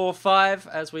 Gears of War 5,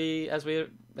 as we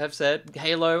have said.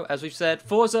 Halo, as we've said.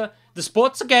 Forza, the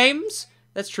sports games.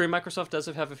 That's true, Microsoft does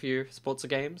have a few sports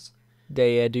games.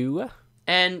 They do.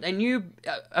 And a new...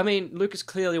 Lucas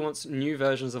clearly wants new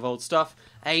versions of old stuff.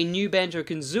 A new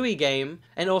Banjo-Kazooie game,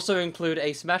 and also include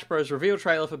a Smash Bros. Reveal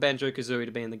trailer for Banjo-Kazooie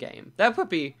to be in the game. That'd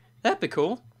be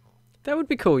cool. That would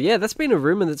be cool. Yeah, that's been a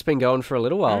rumor that's been going for a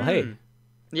little while. Hey.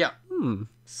 Yeah.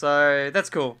 So, that's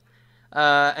cool.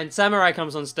 And Samurai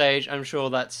comes on stage. I'm sure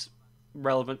that's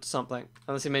relevant to something.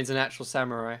 Unless it means an actual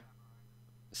samurai.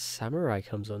 Samurai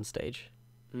comes on stage.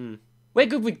 We're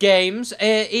good with games.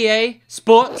 EA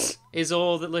Sports is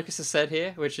all that Lucas has said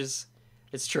here, which is...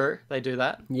 It's true. They do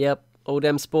that. Yep. All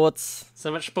them sports.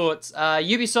 So much sports.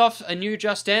 Ubisoft, a new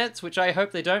Just Dance, which I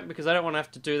hope they don't, because I don't want to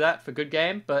have to do that for good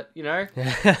game, but, you know,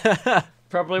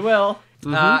 probably will.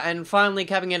 And finally,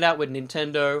 capping it out with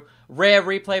Nintendo, Rare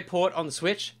Replay port on the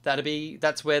Switch.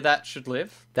 That's where that should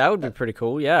live. That would be pretty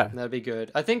cool, yeah. That'd be good.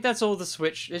 I think that's all the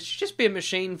Switch. It should just be a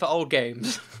machine for old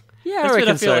games. Yeah, That's I when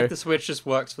reckon I feel so. like the Switch just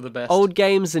works for the best. Old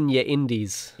games and your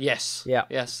indies. Yes. Yeah.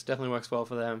 Yes, definitely works well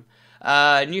for them.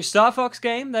 New Star Fox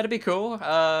game, that'd be cool.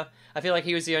 I feel like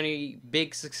he was the only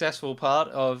big successful part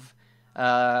of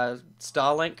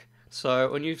Starlink.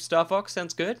 So a new Star Fox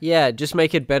sounds good. Yeah, just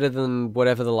make it better than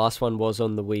whatever the last one was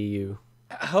on the Wii U.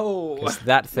 Oh, 'Cause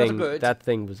that good.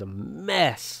 thing was a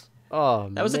mess. Oh,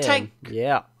 That was a man. tank.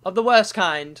 Yeah. Of the worst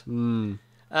kind.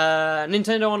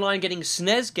 Nintendo Online getting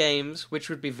SNES games, which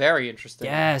would be very interesting.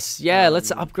 Yes, yeah,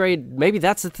 let's upgrade. Maybe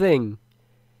that's the thing.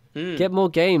 Get more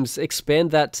games.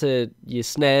 Expand that to your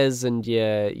SNES and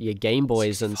your Game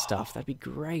Boys and stuff. That'd be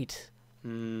great.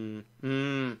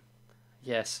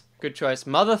 Yes, good choice.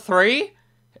 Mother 3?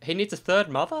 He needs a third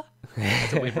mother?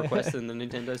 That's a weird request in the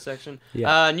Nintendo section.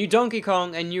 Yeah. New Donkey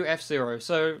Kong and new F-Zero.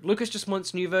 So Lucas just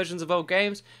wants new versions of old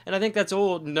games, and I think that's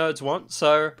all nerds want.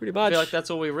 So Pretty much. I feel like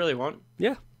that's all we really want.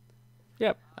 Yeah.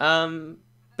 Yep.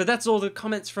 But But that's all the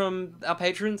comments from our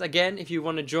patrons. Again, if you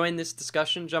want to join this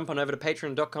discussion, jump on over to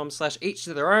patreon.com/each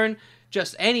to their own.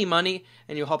 Just any money,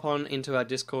 and you'll hop on into our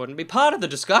Discord and be part of the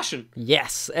discussion.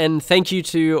 Yes, and thank you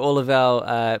to all of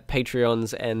our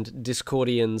Patreons and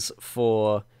Discordians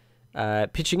for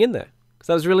pitching in there, because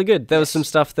that was really good. There was some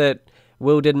stuff that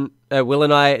Will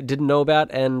and I didn't know about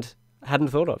and hadn't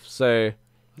thought of. So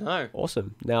No.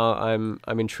 awesome. Now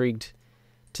I'm intrigued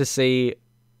to see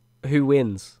who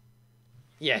wins.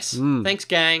 Yes. Thanks,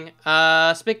 gang.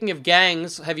 Speaking of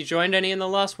gangs, have you joined any in the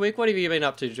last week? What have you been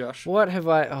up to, Josh? What have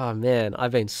I? Oh man, I've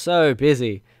been so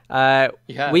busy.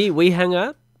 You have. We hung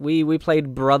out. We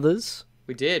played Brothers,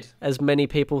 We did. as many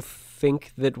people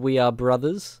think that we are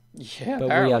brothers, Yeah, but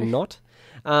apparently. we are not.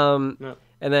 No.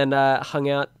 And then hung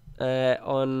out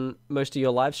on most of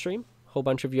your live stream, whole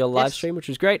bunch of your live Yes. stream, which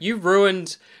was great. You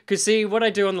ruined... Because, see, what I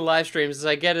do on the live streams is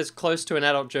I get as close to an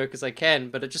adult joke as I can,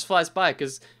 but it just flies by,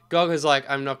 because Gog is like,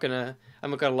 I'm not gonna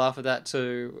laugh at that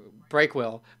to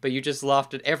Breakwell, but you just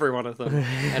laughed at every one of them.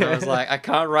 And I was like, I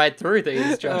can't ride through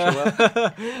these,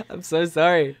 Joshua. I'm so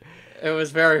sorry. It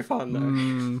was very fun,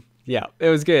 though. Yeah, it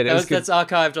was good. It was good. That's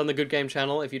archived on the Good Game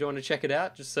channel. If you don't want to check it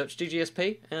out, just search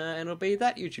DGSP, and it'll be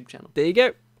that YouTube channel. There you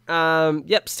go.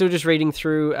 Yep, still just reading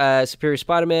through Superior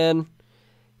Spider-Man.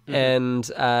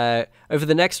 And over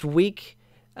the next week,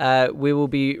 we will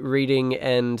be reading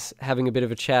and having a bit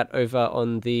of a chat over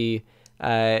on the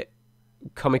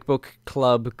comic book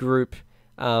club group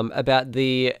about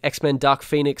the X-Men Dark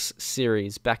Phoenix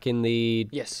series back in the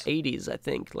Yes. 80s, I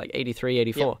think, like 83,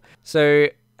 84. Yep. So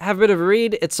have a bit of a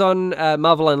read. It's on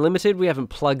Marvel Unlimited. We haven't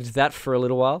plugged that for a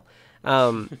little while.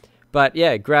 But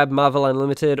yeah, grab Marvel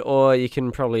Unlimited, or you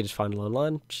can probably just find it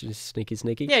online. Just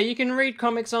sneaky. Yeah, you can read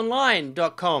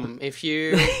comicsonline.com if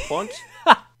you want.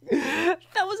 That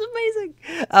was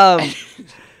amazing.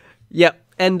 Yep.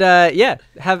 And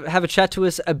have a chat to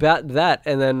us about that,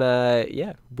 and then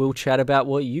we'll chat about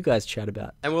what you guys chat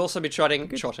about. And we'll also be chatting.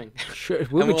 Sure,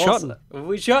 we'll be chatting.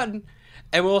 We'll be chatting.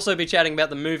 And we'll also be chatting about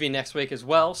the movie next week as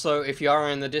well. So if you are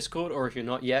in the Discord, or if you're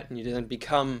not yet and you didn't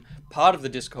become part of the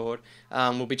Discord,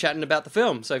 we'll be chatting about the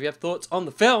film. So if you have thoughts on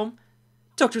the film,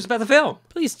 talk to us about the film.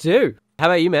 Please do. How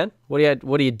about you, man? What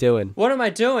are you doing? What am I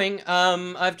doing?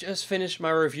 I've just finished my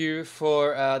review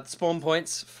for the spawn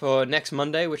points for next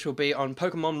Monday, which will be on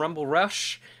Pokemon Rumble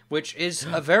Rush, which is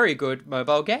a very good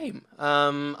mobile game.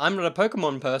 I'm not a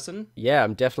Pokemon person. Yeah,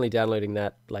 I'm definitely downloading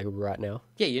that like right now.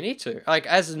 Yeah, you need to. Like,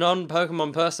 as a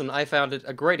non-Pokemon person, I found it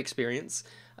a great experience.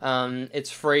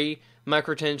 It's free.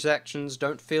 Microtransactions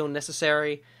don't feel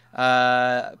necessary.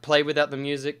 Play without the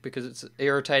music because it's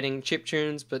irritating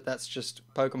chiptunes, but that's just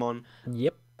Pokemon.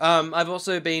 Yep. I've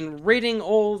also been reading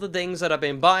all the things that I've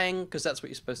been buying, because that's what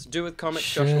you're supposed to do with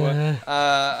comics, Joshua.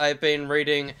 I've been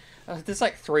reading... there's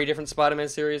like 3 different Spider-Man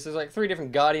series. There's like 3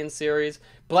 different Guardian series.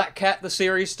 Black Cat, the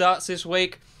series, starts this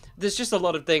week. There's just a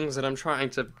lot of things that I'm trying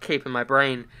to keep in my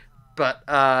brain. But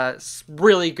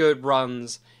really good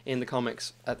runs in the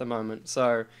comics at the moment.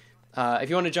 So if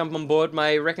you want to jump on board,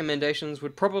 my recommendations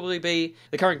would probably be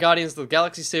the current Guardians of the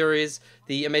Galaxy series,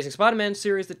 the Amazing Spider-Man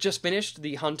series that just finished,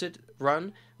 the Hunted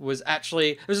run. It was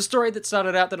a story that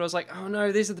started out that I was like, oh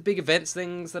no, these are the big events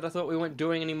things that I thought we weren't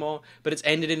doing anymore, but it's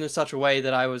ended in such a way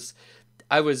that I was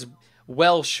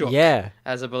well shook,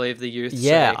 as I believe the youth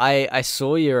say. I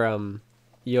saw your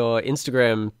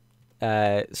Instagram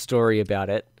story about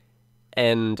it,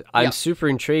 and I'm super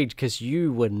intrigued because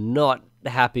you were not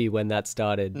happy when that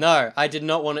started. No, I did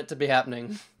not want it to be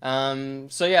happening.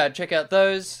 So yeah, check out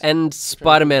those. And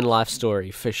Spider-Man Life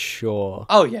Story for sure.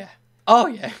 Oh yeah.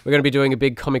 We're going to be doing a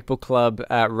big comic book club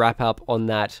wrap up on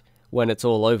that when it's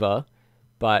all over.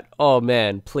 But oh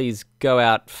man, please go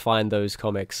out, find those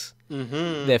comics.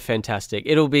 Mm-hmm. They're fantastic.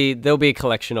 There'll be a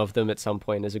collection of them at some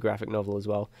point as a graphic novel as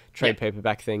well, trade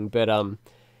paperback thing. But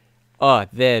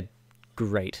they're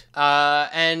great.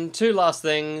 And 2 last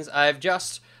things. I've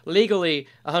just legally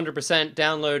 100%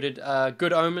 downloaded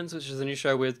Good Omens, which is a new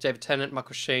show with David Tennant,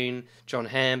 Michael Sheen, John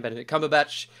Hamm, Benedict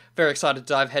Cumberbatch. Very excited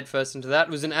to dive headfirst into that.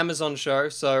 It was an Amazon show,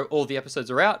 so all the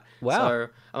episodes are out. Wow. So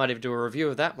I might even do a review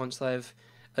of that once they've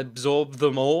absorbed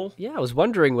them all. Yeah, I was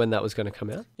wondering when that was going to come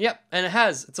out. Yep, and it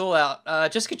has. It's all out.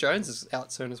 Jessica Jones is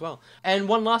out soon as well. And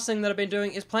one last thing that I've been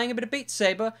doing is playing a bit of Beat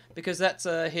Saber, because that's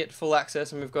hit full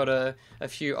access, and we've got a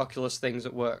few Oculus things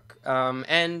at work.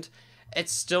 And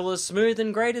it's still as smooth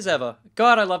and great as ever.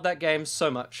 God, I love that game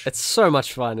so much. It's so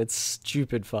much fun. It's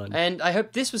stupid fun. And I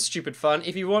hope this was stupid fun.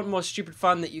 If you want more stupid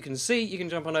fun that you can see, you can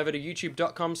jump on over to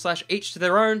youtube.com/each to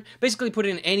their own. Basically put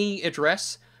in any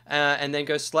address and then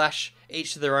go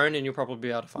 /each to their own, and you'll probably be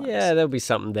able to find us. Yeah, there'll be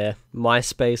something there.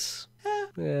 MySpace.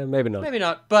 Yeah, maybe not. Maybe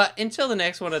not. But until the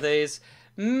next one of these,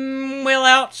 Will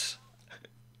out.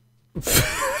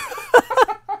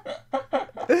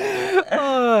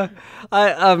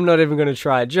 I'm not even going to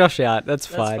try. Josh out. That's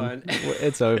fine. fine.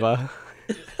 It's over.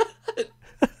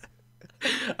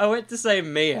 I went to say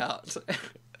me out.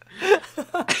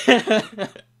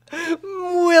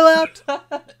 Will out.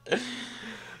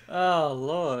 Oh,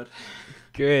 Lord.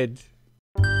 Good.